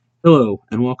Hello,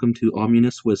 and welcome to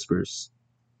Ominous Whispers.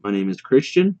 My name is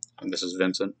Christian. And this is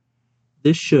Vincent.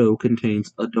 This show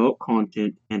contains adult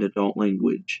content and adult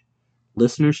language.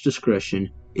 Listener's discretion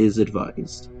is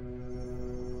advised.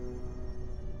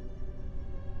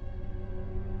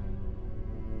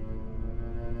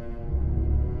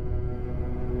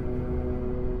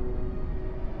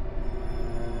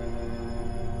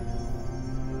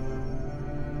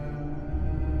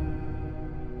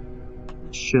 In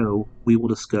this show, we will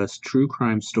discuss true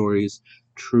crime stories,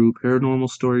 true paranormal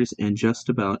stories, and just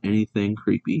about anything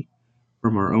creepy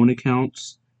from our own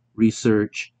accounts,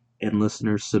 research, and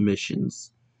listener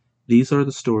submissions. These are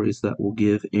the stories that will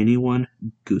give anyone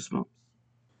goosebumps.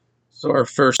 So, our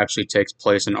first actually takes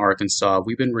place in Arkansas.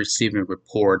 We've been receiving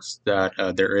reports that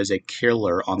there is a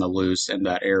killer on the loose in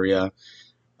that area,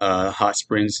 Hot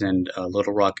Springs and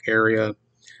Little Rock area.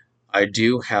 I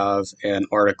do have an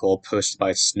article posted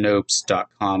by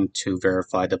Snopes.com to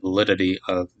verify the validity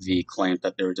of the claim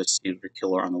that there is a serial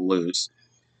killer on the loose.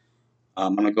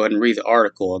 I'm going to go ahead and read the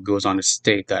article. It goes on to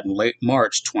state that in late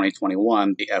March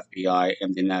 2021, the FBI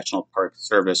and the National Park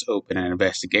Service opened an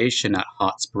investigation at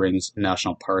Hot Springs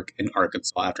National Park in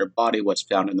Arkansas after a body was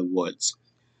found in the woods.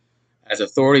 As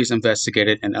authorities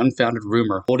investigated, an unfounded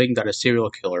rumor holding that a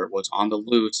serial killer was on the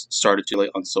loose started to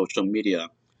circulate on social media.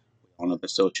 We all know that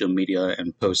social media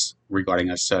and posts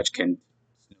regarding as such can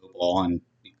snowball and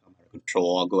become out of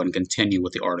control. I'll go ahead and continue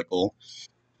with the article.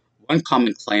 One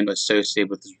common claim associated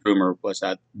with this rumor was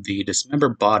that the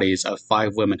dismembered bodies of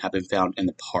 5 women have been found in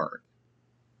the park.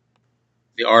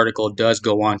 The article does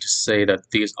go on to say that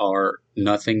these are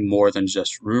nothing more than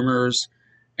just rumors,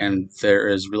 and there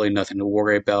is really nothing to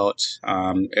worry about.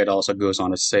 It also goes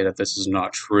on to say that this is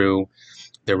not true.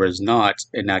 There was not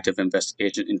an active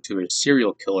investigation into a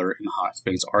serial killer in Hot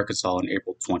Springs, Arkansas in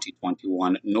April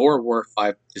 2021, nor were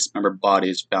 5 dismembered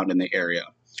bodies found in the area.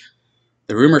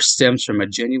 The rumor stems from a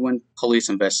genuine police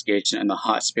investigation in the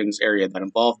Hot Springs area that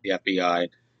involved the FBI.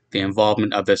 The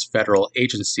involvement of this federal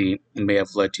agency may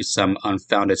have led to some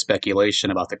unfounded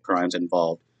speculation about the crimes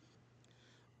involved.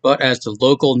 But as the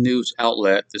local news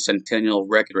outlet, the Centennial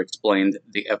Record, explained,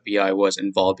 the FBI was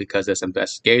involved because this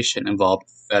investigation involved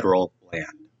federal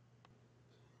land.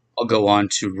 I'll go on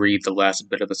to read the last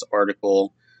bit of this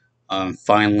article.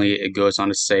 Finally, it goes on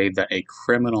to say that a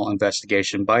criminal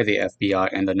investigation by the FBI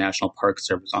and the National Park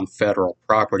Service on federal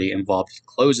property involved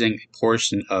closing a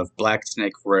portion of Black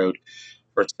Snake Road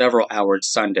for several hours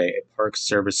Sunday, a Park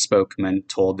Service spokesman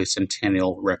told the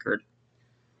Centennial Record.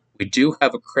 We do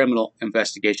have a criminal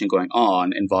investigation going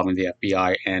on involving the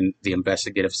FBI and the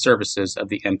investigative services of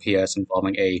the MPS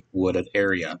involving a wooded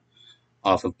area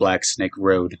off of Black Snake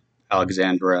Road,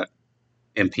 Alexandria,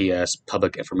 MPS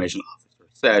Public Information Officer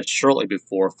said shortly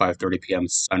before 5:30 p.m.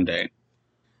 Sunday.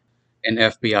 An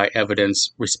FBI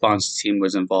evidence response team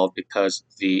was involved because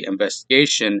the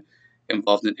investigation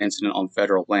involved an incident on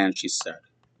federal land, she said,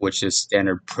 which is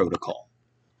standard protocol.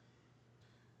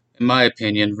 In my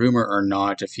opinion, rumor or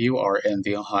not, if you are in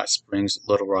the Hot Springs,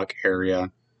 Little Rock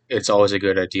area, it's always a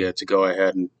good idea to go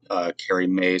ahead and carry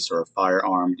mace or a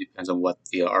firearm. Depends on what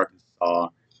the Arkansas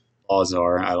laws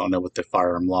are. I don't know what the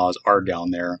firearm laws are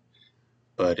down there.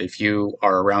 But if you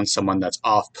are around someone that's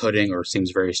off-putting or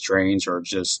seems very strange or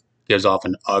just gives off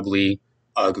an ugly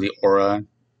aura,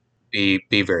 be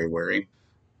very wary.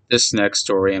 This next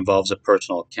story involves a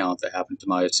personal account that happened to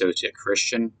my associate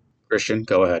Christian. Christian,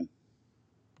 go ahead.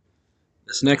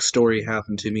 This next story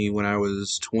happened to me when I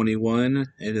was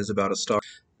 21. It is about a stock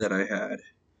that I had.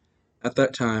 At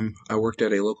that time, I worked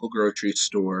at a local grocery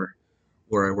store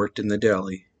where I worked in the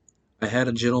deli. I had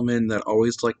a gentleman that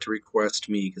always liked to request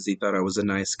me because he thought I was a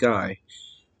nice guy.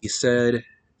 He said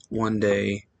one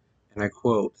day, and I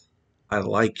quote, "I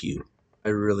like you. I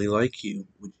really like you.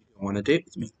 Would you go on a date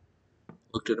with me?" I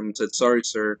looked at him and said, "Sorry,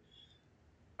 sir.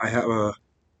 I have a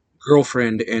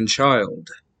girlfriend and child.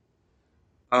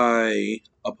 I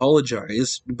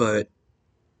apologize, but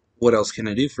what else can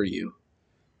I do for you?"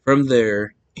 From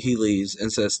there, he leaves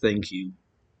and says thank you.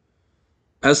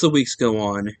 As the weeks go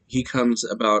on, he comes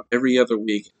about every other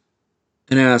week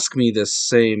and asks me this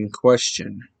same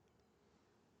question.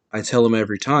 I tell him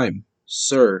every time,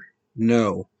 "Sir,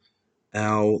 no."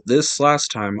 Now, this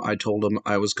last time I told him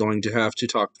I was going to have to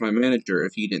talk to my manager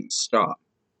if he didn't stop.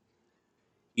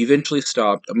 He eventually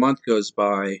stopped. A month goes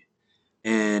by,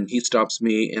 and he stops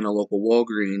me in a local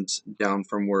Walgreens down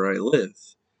from where I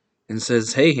live and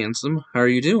says, "Hey, handsome, how are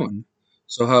you doing?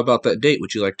 So how about that date?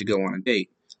 Would you like to go on a date?"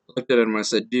 I looked at him and I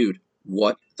said, "Dude,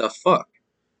 what the fuck?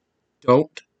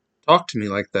 Don't talk to me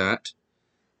like that,"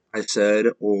 I said,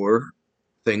 "or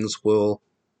things will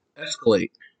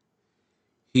escalate."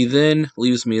 He then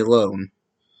leaves me alone.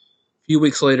 A few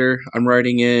weeks later, I'm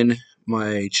riding in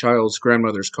my child's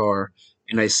grandmother's car,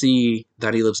 and I see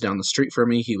that he lives down the street from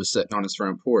me. He was sitting on his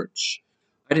front porch.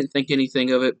 I didn't think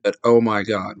anything of it, but oh my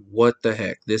god, what the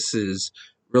heck? This is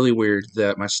really weird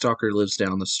that my stalker lives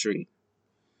down the street.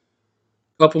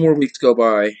 A couple more weeks go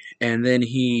by, and then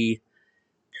he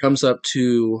comes up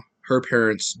to her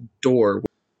parents' door,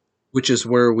 which is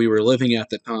where we were living at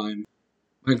the time.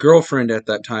 My girlfriend at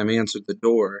that time answered the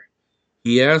door.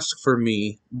 He asked for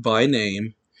me by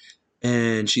name,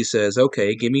 and she says,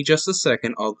 "Okay, give me just a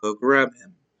second, I'll go grab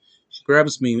him." She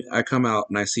grabs me, I come out,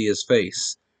 and I see his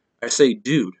face. I say,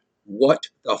 "Dude, what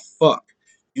the fuck?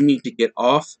 You need to get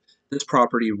off this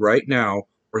property right now,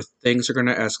 or things are going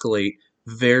to escalate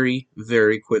very,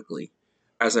 very quickly."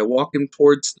 As I walk him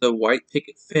towards the white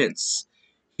picket fence,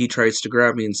 he tries to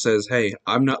grab me and says, "Hey,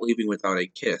 I'm not leaving without a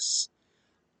kiss."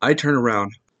 I turn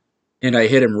around and I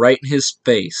hit him right in his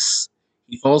face.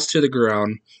 He falls to the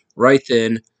ground. Right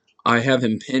then, I have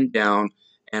him pinned down,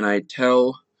 and I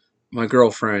tell my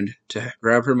girlfriend to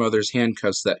grab her mother's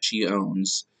handcuffs that she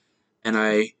owns, and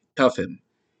I cuff him.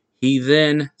 He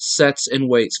then sets and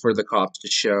waits for the cops to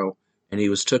show, and he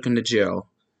was taken to jail.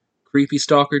 Creepy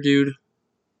stalker dude,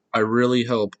 I really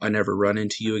hope I never run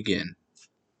into you again.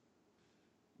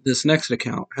 This next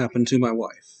account happened to my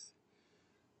wife.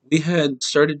 We had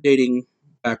started dating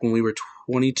back when we were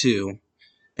 22,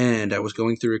 and I was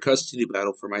going through a custody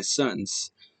battle for my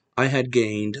sons. I had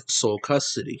gained sole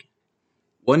custody.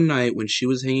 One night when she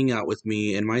was hanging out with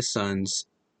me and my sons,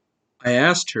 I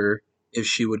asked her if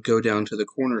she would go down to the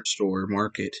corner store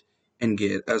market and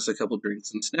get us a couple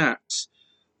drinks and snacks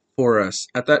for us.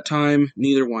 At that time,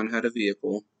 neither one had a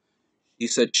vehicle. She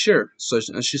said, "Sure." So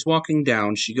as she's walking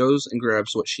down, she goes and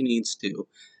grabs what she needs to.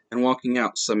 And walking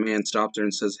out, some man stopped her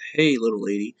and says, "Hey, little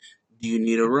lady, do you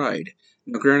need a ride?"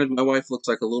 Now, granted, my wife looks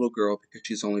like a little girl because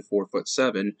she's only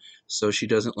 4'7", so she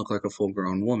doesn't look like a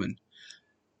full-grown woman.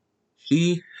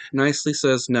 She nicely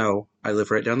says, "No, I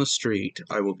live right down the street.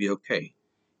 I will be okay."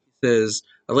 He says,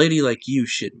 "A lady like you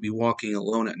shouldn't be walking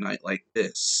alone at night like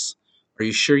this. Are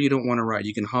you sure you don't want to ride?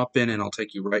 You can hop in and I'll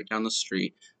take you right down the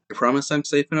street. I promise I'm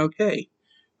safe and okay."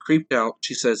 Creeped out,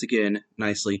 she says again,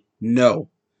 nicely, "No,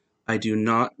 I do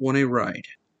not want a ride."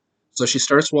 So she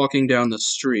starts walking down the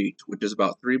street, which is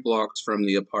about 3 blocks from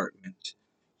the apartment.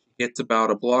 She gets about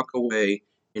a block away,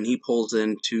 and he pulls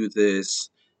into this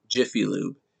Jiffy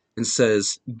Lube and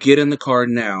says, "Get in the car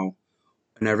now,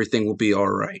 and everything will be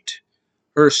alright."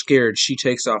 Her scared, she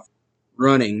takes off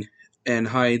running and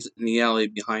hides in the alley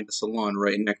behind a salon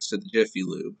right next to the Jiffy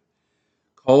Lube.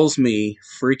 Calls me,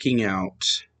 freaking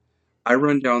out. I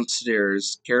run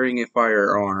downstairs carrying a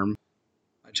firearm.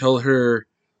 I tell her,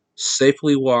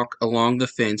 "Safely walk along the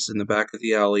fence in the back of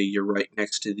the alley. You're right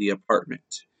next to the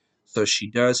apartment." So she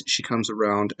does. She comes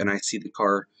around, and I see the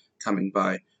car coming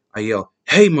by. I yell,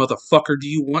 "Hey, motherfucker, do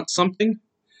you want something?"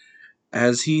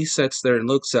 As he sits there and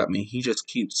looks at me, he just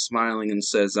keeps smiling and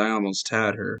says, "I almost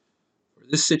had her." For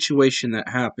this situation that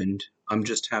happened, I'm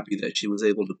just happy that she was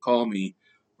able to call me,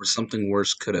 or something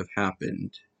worse could have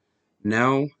happened.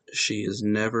 Now she has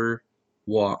never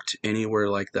walked anywhere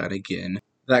like that again.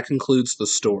 That concludes the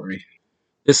story.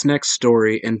 This next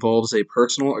story involves a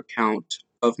personal account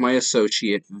of my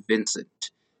associate Vincent.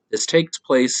 This takes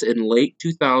place in late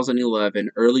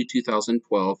 2011, early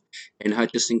 2012 in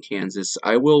Hutchinson, Kansas.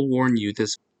 I will warn you,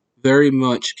 this very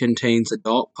much contains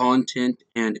adult content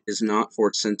and is not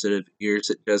for sensitive ears.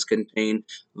 It does contain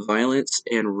violence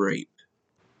and rape.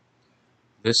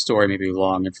 This story may be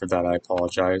long, and for that I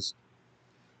apologize.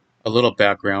 A little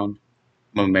background: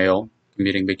 I'm a male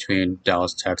commuting between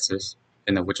Dallas, Texas,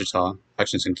 and the Wichita,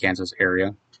 Hutchinson, Kansas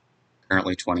area,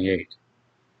 currently 28.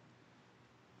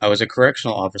 I was a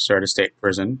correctional officer at a state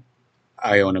prison.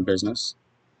 I own a business,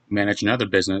 manage another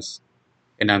business,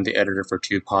 and I'm the editor for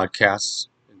 2 podcasts,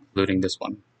 including this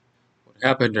one. What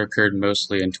happened occurred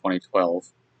mostly in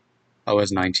 2012. I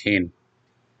was 19.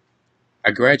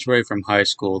 I graduated from high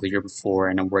school the year before,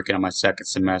 and I'm working on my second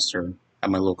semester at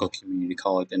my local community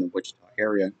college in the Wichita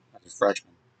area as a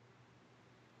freshman.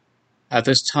 At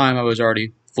this time, I was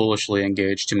already foolishly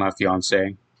engaged to my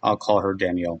fiancée. I'll call her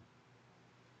Danielle.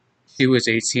 She was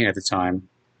 18 at the time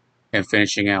and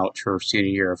finishing out her senior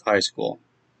year of high school.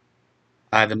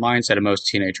 I had the mindset of most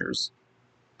teenagers.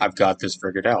 I've got this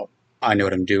figured out. I know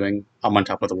what I'm doing. I'm on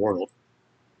top of the world.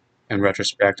 In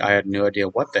retrospect, I had no idea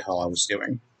what the hell I was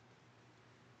doing.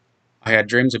 I had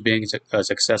dreams of being a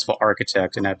successful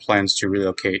architect and had plans to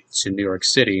relocate to New York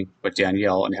City with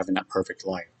Danielle and having that perfect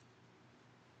life.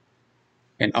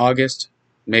 In August,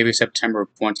 maybe September of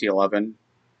 2011,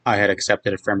 I had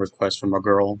accepted a friend request from a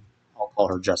girl. I'll call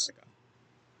her Jessica.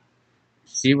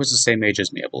 She was the same age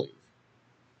as me, I believe.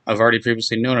 I've already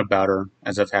previously known about her,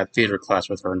 as I've had theater class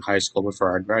with her in high school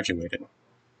before I graduated.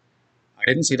 I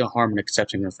didn't see the harm in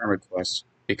accepting her friend request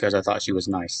because I thought she was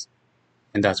nice,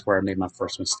 and that's where I made my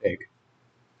first mistake.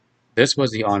 This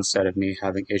was the onset of me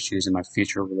having issues in my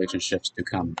future relationships to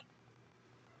come.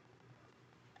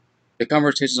 The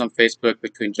conversations on Facebook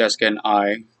between Jessica and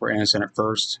I were innocent at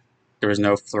first. There was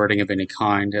no flirting of any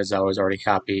kind, as I was already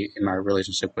happy in my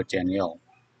relationship with Danielle.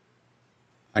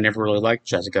 I never really liked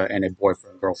Jessica in a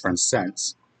boyfriend-girlfriend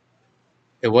sense.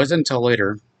 It wasn't until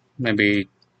later, maybe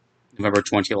November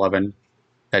 2011,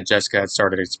 that Jessica had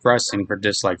started expressing her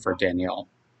dislike for Danielle.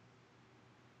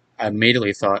 I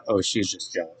immediately thought, oh, she's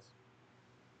just jealous.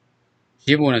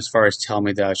 She even went as far as telling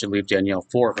me that I should leave Danielle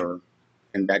for her,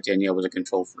 and that Danielle was a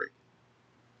control freak.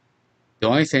 The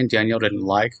only thing Danielle didn't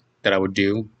like that I would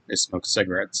do is smoke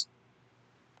cigarettes.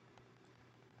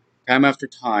 Time after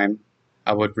time,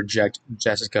 I would reject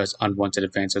Jessica's unwanted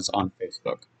advances on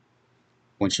Facebook.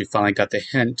 When she finally got the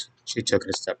hint, she took it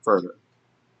a step further.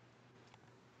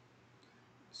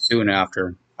 Soon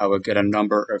after, I would get a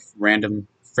number of random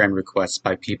friend requests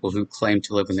by people who claim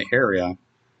to live in the area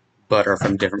but are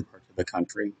from different parts of the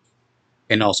country,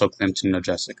 and also claim to know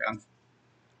Jessica.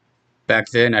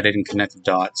 Back then, I didn't connect the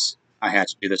dots. I had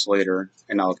to do this later,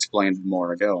 and I'll explain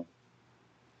more ago.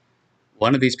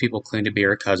 One of these people claimed to be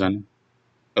her cousin,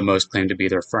 but most claimed to be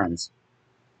their friends.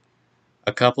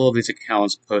 A couple of these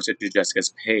accounts posted to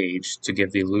Jessica's page to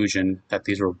give the illusion that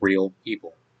these were real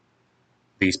people.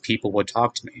 These people would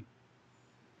talk to me.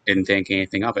 Didn't think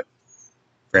anything of it.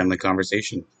 Friendly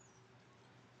conversation.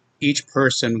 Each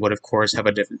person would of course have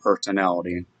a different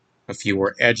personality. A few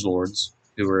were edgelords,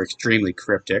 who were extremely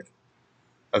cryptic.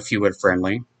 A few were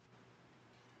friendly.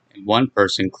 And one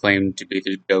person claimed to be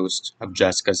the ghost of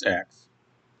Jessica's ex,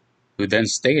 who then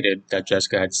stated that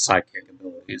Jessica had psychic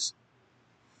abilities.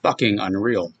 Fucking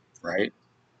unreal, right?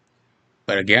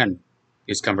 But again,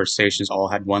 these conversations all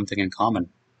had one thing in common.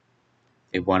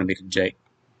 They wanted me to date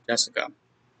Jessica.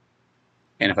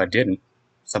 And if I didn't,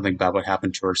 something bad would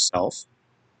happen to herself,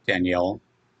 Danielle,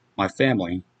 my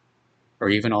family, or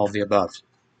even all of the above.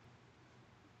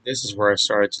 This is where I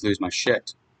started to lose my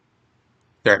shit.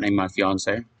 Threatening my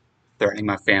fiance, threatening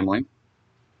my family.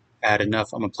 I had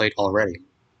enough on my plate already.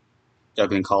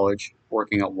 Juggling college,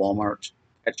 working at Walmart,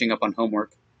 catching up on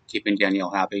homework, keeping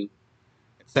Danielle happy,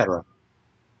 etc.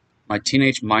 My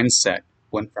teenage mindset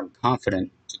went from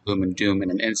confident to gloom and doom in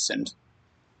an instant.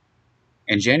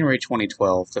 In January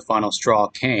 2012, the final straw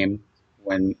came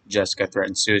when Jessica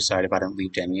threatened suicide if I didn't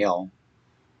leave Danielle,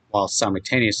 while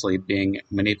simultaneously being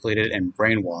manipulated and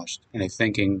brainwashed into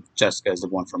thinking Jessica is the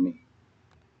one for me.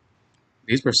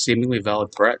 These were seemingly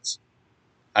valid threats.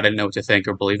 I didn't know what to think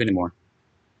or believe anymore.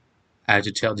 I had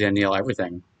to tell Danielle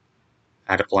everything.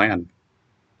 I had a plan.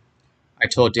 I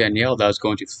told Danielle that I was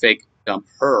going to fake dump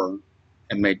her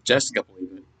and make Jessica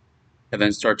believe it, and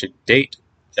then start to date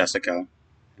Jessica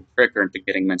and trick her into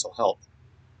getting mental help.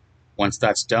 Once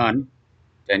that's done,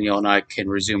 Danielle and I can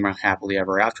resume our happily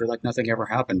ever after like nothing ever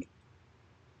happened.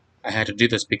 I had to do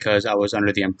this because I was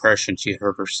under the impression she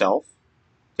hurt herself,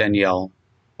 Danielle,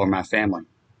 or my family.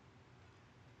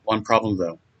 One problem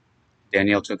though,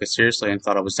 Danielle took it seriously and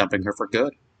thought I was dumping her for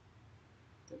good.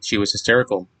 She was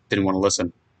hysterical, didn't want to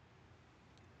listen.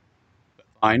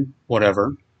 Fine,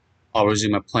 whatever. I'll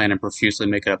resume my plan and profusely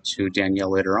make it up to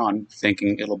Danielle later on,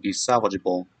 thinking it'll be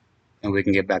salvageable and we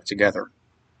can get back together.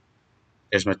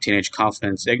 There's my teenage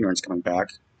confidence ignorance coming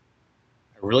back.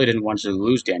 I really didn't want to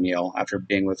lose Danielle after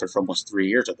being with her for almost 3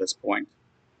 years at this point.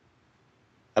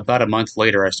 About a month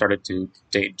later, I started to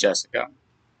date Jessica.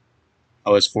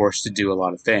 I was forced to do a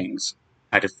lot of things.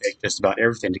 I had to fake just about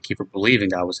everything to keep her believing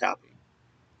that I was happy.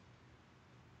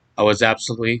 I was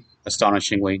absolutely,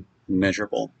 astonishingly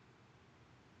miserable.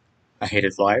 I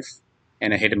hated life,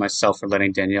 and I hated myself for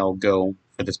letting Danielle go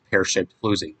for this pear-shaped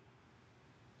floozy.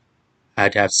 I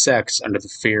had to have sex under the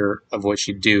fear of what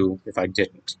she'd do if I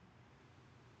didn't.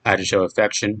 I had to show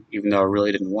affection, even though I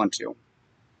really didn't want to.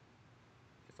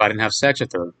 If I didn't have sex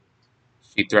with her,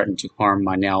 she threatened to harm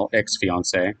my now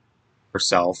ex-fiancée,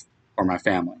 herself, or my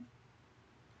family.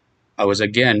 I was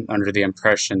again under the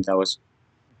impression that I was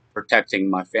protecting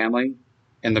my family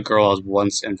and the girl I was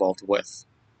once involved with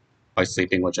by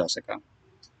sleeping with Jessica.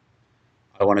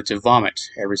 I wanted to vomit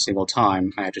every single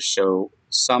time I had to show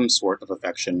some sort of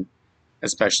affection,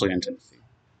 especially intimacy.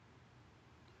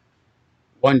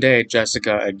 One day,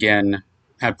 Jessica again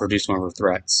had produced one of her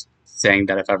threats, saying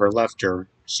that if I ever left her,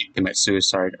 she'd commit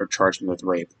suicide or charge me with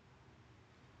rape.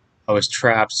 I was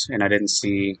trapped and I didn't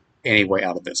see any way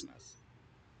out of this mess.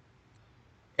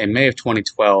 In May of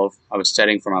 2012, I was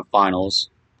studying for my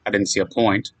finals. I didn't see a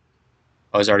point.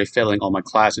 I was already failing all my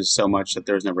classes so much that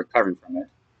there was no recovering from it,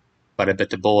 but I bit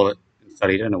the bullet and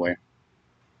studied anyway.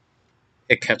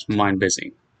 It kept my mind busy.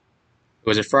 It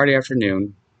was a Friday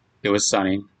afternoon. It was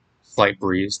sunny, slight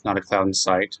breeze, not a cloud in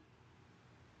sight.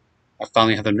 I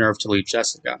finally had the nerve to leave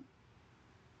Jessica.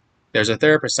 There's a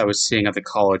therapist I was seeing at the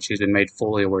college who's been made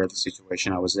fully aware of the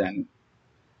situation I was in.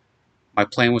 My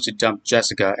plan was to dump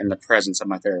Jessica in the presence of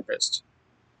my therapist.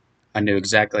 I knew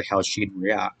exactly how she'd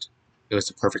react. It was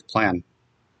the perfect plan.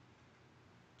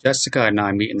 Jessica and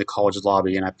I meet in the college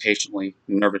lobby, and I patiently,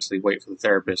 nervously wait for the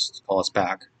therapist to call us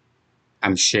back.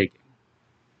 I'm shaking.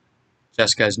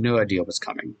 Jessica has no idea what's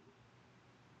coming.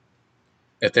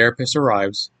 The therapist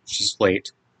arrives. She's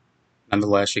late.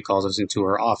 Nonetheless, she calls us into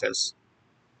her office.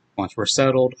 Once we're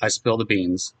settled, I spill the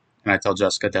beans, and I tell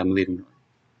Jessica that I'm leaving her.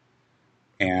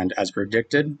 And as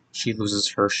predicted, she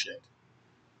loses her shit.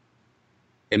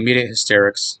 Immediate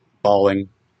hysterics, bawling,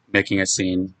 making a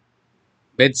scene.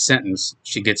 Mid-sentence,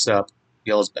 she gets up,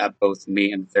 yells at both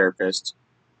me and the therapist,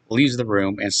 leaves the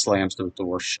room, and slams the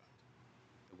door shut.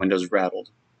 The windows rattled.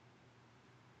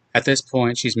 At this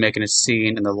point, she's making a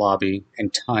scene in the lobby,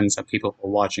 and tons of people are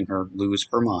watching her lose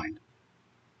her mind.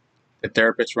 The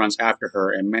therapist runs after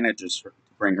her and manages to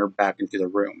bring her back into the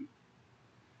room.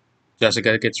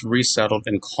 Jessica gets resettled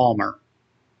and calmer.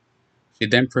 She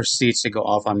then proceeds to go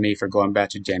off on me for going back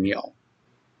to Danielle.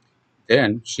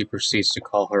 Then she proceeds to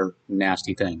call her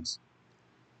nasty things.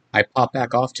 I pop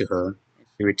back off to her, and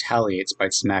she retaliates by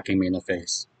smacking me in the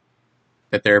face.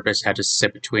 The therapist had to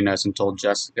sit between us and told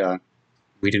Jessica,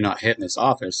 "We do not hit in this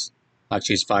office," like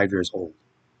she's 5 years old.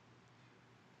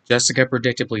 Jessica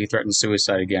predictably threatened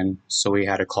suicide again, so we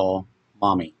had to call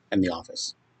Mommy in the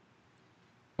office.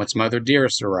 Once Mother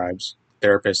Dearest arrives, the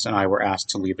therapist and I were asked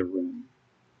to leave the room.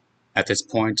 At this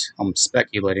point, I'm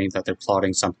speculating that they're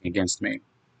plotting something against me.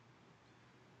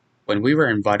 When we were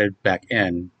invited back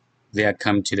in, they had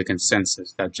come to the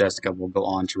consensus that Jessica will go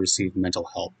on to receive mental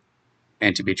help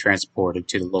and to be transported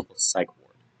to the local psych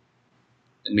ward.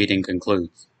 The meeting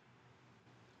concludes.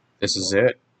 This is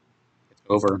it. It's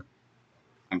over.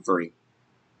 I'm free.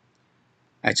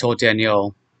 I told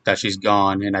Danielle that she's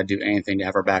gone and I'd do anything to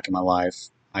have her back in my life.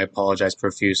 I apologize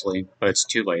profusely, but it's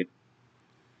too late.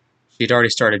 She'd already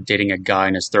started dating a guy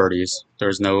in his 30s. There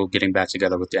was no getting back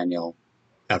together with Danielle.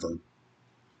 Ever.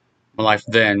 My life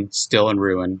then, still in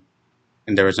ruin,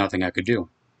 and there was nothing I could do.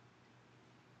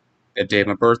 The day of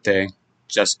my birthday,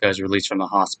 Jessica is released from the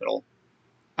hospital.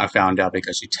 I found out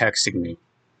because she texted me,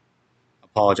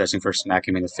 apologizing for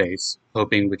smacking me in the face,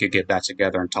 hoping we could get back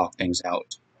together and talk things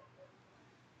out.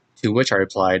 To which I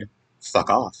replied, "Fuck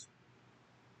off."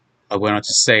 I went on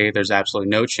to say there's absolutely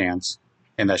no chance,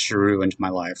 and that she ruined my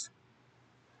life.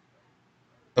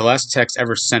 The last text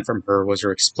ever sent from her was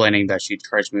her explaining that she'd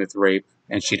charged me with rape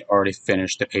and she'd already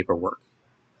finished the paperwork.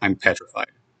 I'm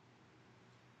petrified.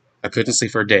 I couldn't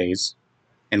sleep for days,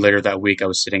 and later that week I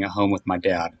was sitting at home with my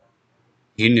dad.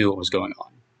 He knew what was going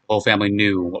on. The whole family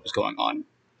knew what was going on.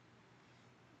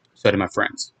 So did my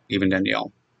friends, even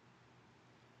Danielle.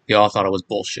 They all thought it was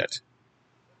bullshit.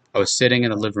 I was sitting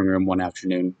in the living room one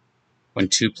afternoon when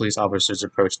two police officers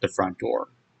approached the front door.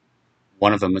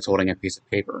 One of them was holding a piece of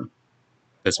paper.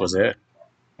 This was it.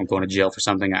 I'm going to jail for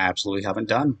something I absolutely haven't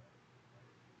done.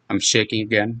 I'm shaking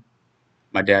again.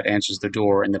 My dad answers the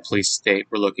door and the police state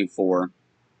we're looking for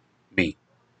me.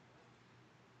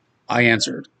 I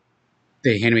answered.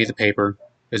 They handed me the paper.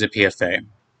 There's a PFA.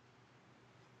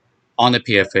 On the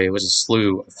PFA was a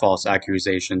slew of false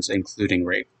accusations, including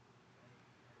rape.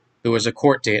 There was a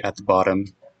court date at the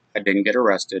bottom. I didn't get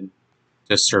arrested,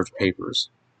 just served papers,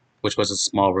 which was a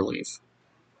small relief.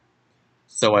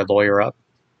 So I lawyer up,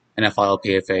 and I file a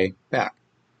PFA back,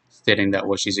 stating that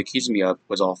what she's accusing me of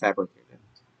was all fabricated.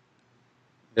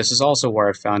 This is also where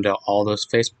I found out all those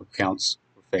Facebook accounts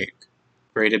were fake,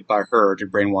 created by her to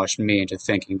brainwash me into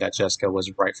thinking that Jessica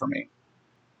was right for me.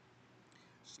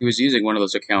 She was using one of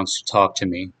those accounts to talk to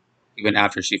me, even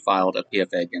after she filed a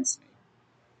PFA against me.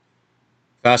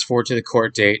 Fast forward to the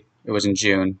court date, it was in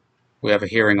June. We have a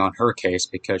hearing on her case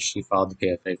because she filed the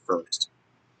PFA first.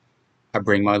 I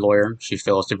bring my lawyer, she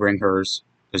fails to bring hers,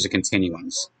 there's a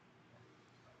continuance.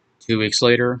 2 weeks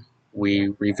later,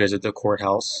 we revisit the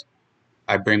courthouse.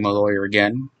 I bring my lawyer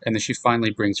again, and then she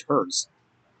finally brings hers.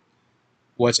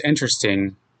 What's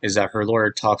interesting is that her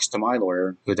lawyer talks to my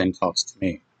lawyer, who then talks to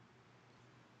me.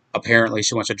 Apparently,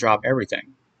 she wants to drop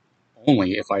everything.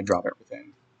 Only if I drop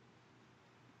everything.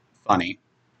 Funny.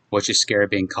 Was she scared of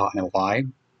being caught in a lie?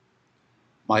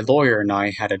 My lawyer and I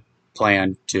had a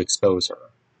plan to expose her.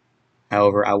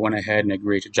 However, I went ahead and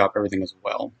agreed to drop everything as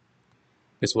well.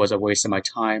 This was a waste of my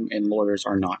time, and lawyers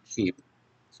are not cheap,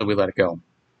 so we let it go.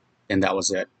 and that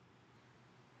was it.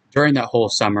 During that whole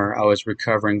summer, I was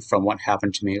recovering from what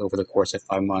happened to me over the course of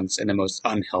 5 months in the most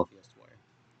unhealthiest way.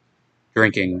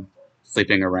 Drinking,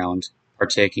 sleeping around,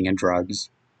 partaking in drugs.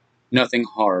 Nothing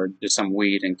hard, just some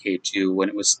weed and K2 when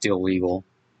it was still legal.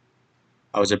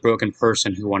 I was a broken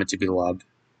person who wanted to be loved.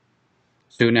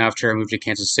 Soon after, I moved to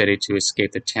Kansas City to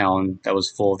escape the town that was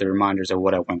full of the reminders of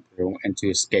what I went through and to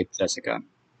escape Jessica.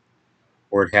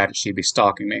 Word had it she'd be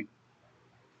stalking me.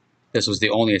 This was the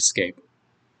only escape.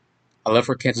 I left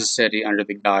for Kansas City under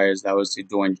the guise that I was to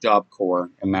join Job Corps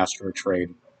and master a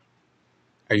trade.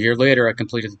 A year later, I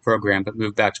completed the program but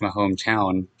moved back to my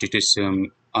hometown due to some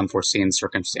unforeseen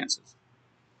circumstances.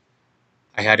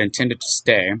 I had intended to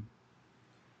stay,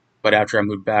 but after I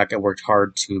moved back, I worked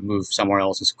hard to move somewhere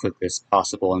else as quickly as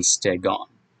possible and stay gone,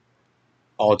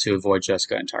 all to avoid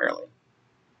Jessica entirely.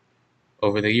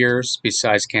 Over the years,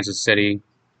 besides Kansas City,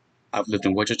 I've lived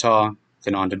in Wichita,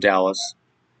 then on to Dallas.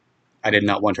 I did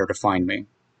not want her to find me.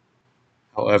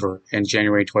 However, in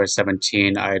January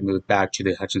 2017, I had moved back to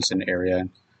the Hutchinson area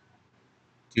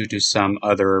due to some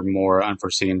other more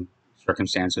unforeseen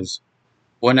circumstances.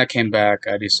 When I came back,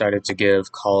 I decided to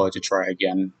give college a try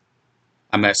again.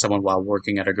 I met someone while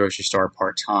working at a grocery store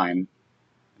part-time.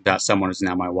 That someone is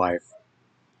now my wife.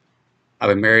 I've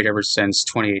been married ever since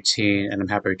 2018, and I'm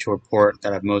happy to report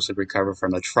that I've mostly recovered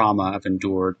from the trauma I've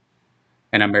endured,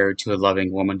 and I'm married to a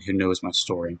loving woman who knows my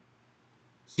story.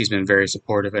 She's been very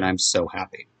supportive, and I'm so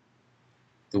happy.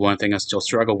 The one thing I still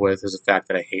struggle with is the fact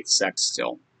that I hate sex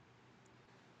still.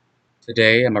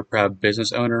 Today, I'm a proud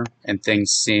business owner, and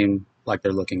things seem like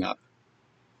they're looking up.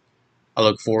 I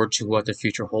look forward to what the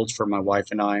future holds for my wife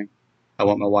and I. I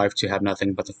want my wife to have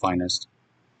nothing but the finest.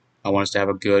 I want us to have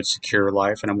a good, secure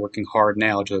life, and I'm working hard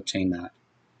now to obtain that.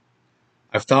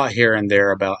 I've thought here and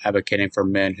there about advocating for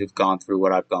men who've gone through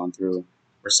what I've gone through,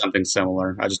 or something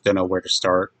similar. I just don't know where to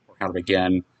start, or how to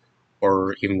begin,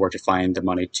 or even where to find the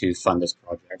money to fund this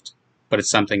project. But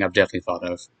it's something I've definitely thought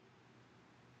of.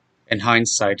 In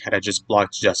hindsight, had I just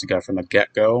blocked Jessica from the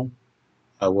get-go,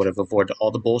 I would have avoided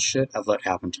all the bullshit I've let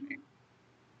happen to me.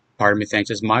 Part of me thinks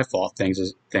it's my fault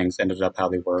things ended up how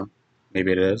they were.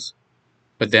 Maybe it is.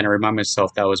 But then I remind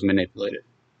myself that I was manipulated.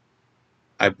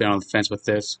 I've been on the fence with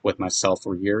this, with myself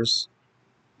for years.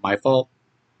 My fault?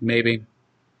 Maybe.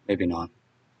 Maybe not.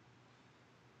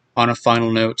 On a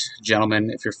final note, gentlemen,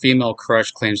 if your female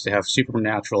crush claims to have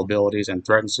supernatural abilities and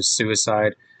threatens to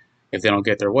suicide if they don't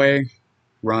get their way,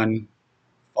 run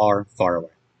far, far away.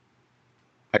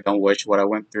 I don't wish what I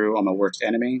went through on my worst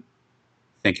enemy.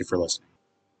 Thank you for listening.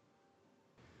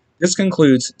 This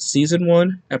concludes Season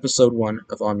 1, Episode 1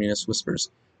 of Ominous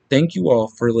Whispers. Thank you all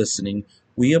for listening.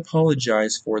 We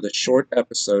apologize for the short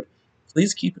episode.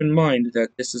 Please keep in mind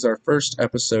that this is our first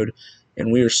episode,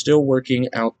 and we are still working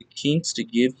out the kinks to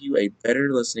give you a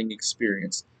better listening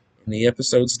experience in the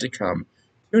episodes to come.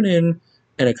 Tune in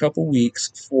a couple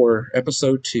weeks for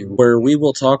Episode 2, where we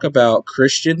will talk about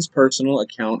Christian's personal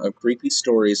account of creepy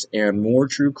stories and more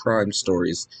true crime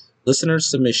stories. Listener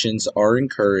submissions are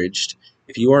encouraged.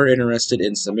 If you are interested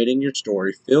in submitting your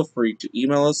story, feel free to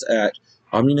email us at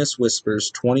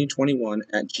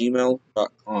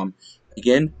ominouswhispers2021@gmail.com.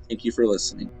 Again, thank you for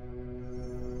listening.